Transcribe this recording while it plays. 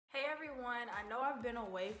mind. I know I've been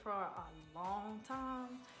away for a long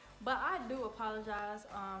time, but I do apologize.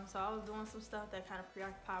 So I was doing some stuff that kind of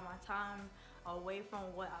preoccupied my time away from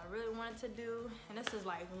what I really wanted to do, and this is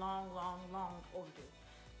like long overdue.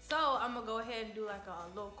 So I'm gonna go ahead and do like a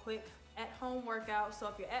little quick at-home workout. So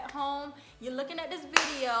if you're at home, you're looking at this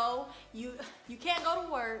video, you can't go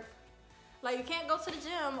to work, like you can't go to the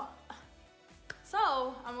gym.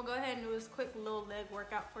 So I'm gonna go ahead and do this quick little leg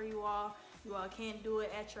workout for you all. You all can do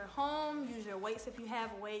it at your home. Use your weights if you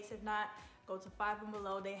have weights. If not, go to Five and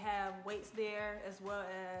Below. They have weights there, as well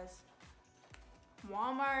as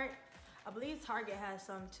Walmart. I believe Target has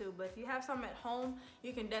some too, but if you have some at home,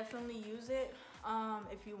 you can definitely use it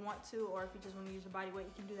if you want to, or if you just want to use your body weight,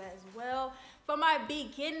 you can do that as well. For my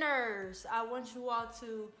beginners, I want you all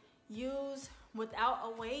to use without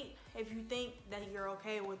a weight. If you think that you're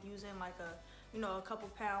okay with using like a couple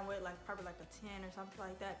pound weight, like probably like a 10 or something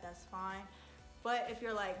like that, that's fine. But if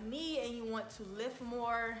you're like me and you want to lift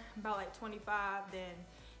more, about like 25,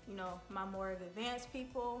 then my more advanced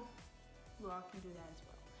people, you all can do that as well.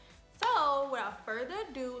 So without further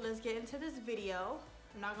ado, let's get into this video.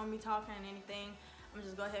 I'm not gonna be talking anything. I'm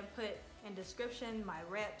just go ahead and put in description my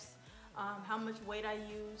reps, how much weight I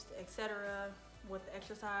used, etc., what the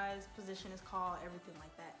exercise position is called, everything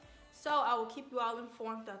like that. So I will keep you all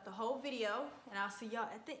informed throughout the whole video, and I'll see y'all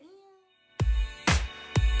at the end.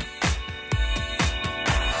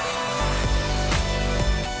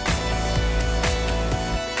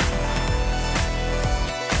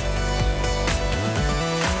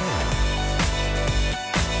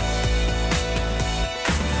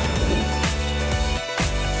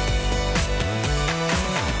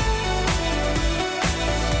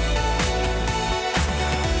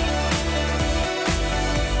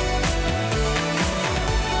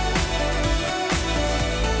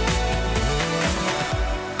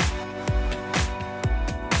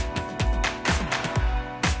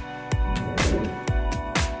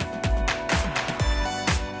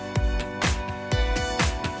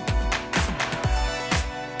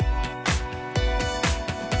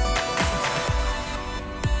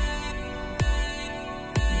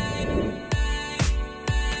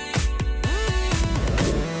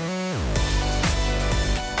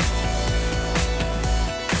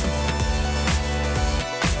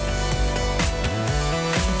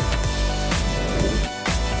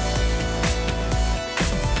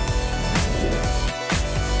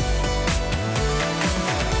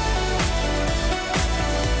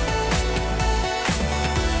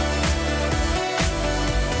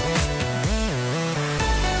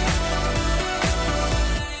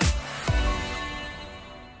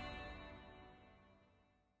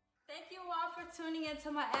 Tuning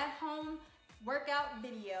into my at-home workout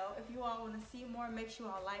video. If you all want to see more, make sure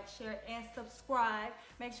y'all like, share, and subscribe.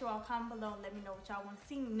 Make sure y'all comment below and let me know what y'all want to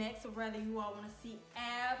see next, or whether you all want to see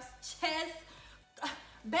abs, chest,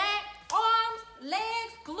 back, arms,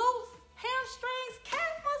 legs, glutes, hamstrings, calf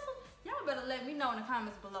muscle. Y'all better let me know in the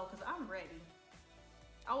comments below, because I'm ready.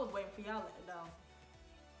 I was waiting for y'all to know.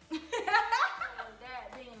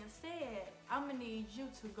 That being said, I'm gonna need you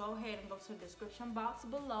to go ahead and go to the description box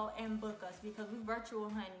below and book us, because we virtual,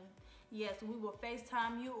 honey. Yes, we will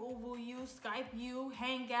FaceTime you, Uber you, Skype you,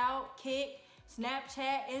 Hangout, Kick,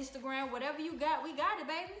 Snapchat, Instagram, whatever you got, we got it,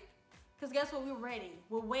 baby. Because guess what? We're ready.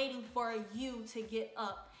 We're waiting for you to get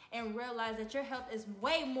up and realize that your health is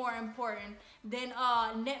way more important than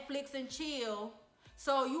Netflix and chill.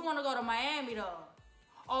 So you want to go to Miami though.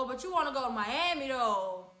 Oh, but you want to go to Miami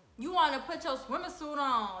though. You want to put your swimming suit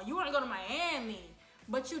on. You want to go to Miami,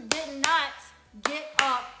 but you did not get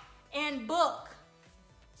up and book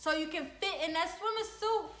so you can fit in that swimming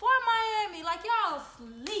suit for Miami. Like, y'all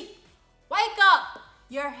sleep. Wake up.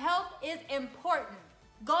 Your health is important.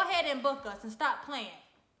 Go ahead and book us and stop playing.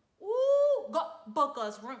 Ooh, go book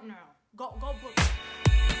us right now. Go book us.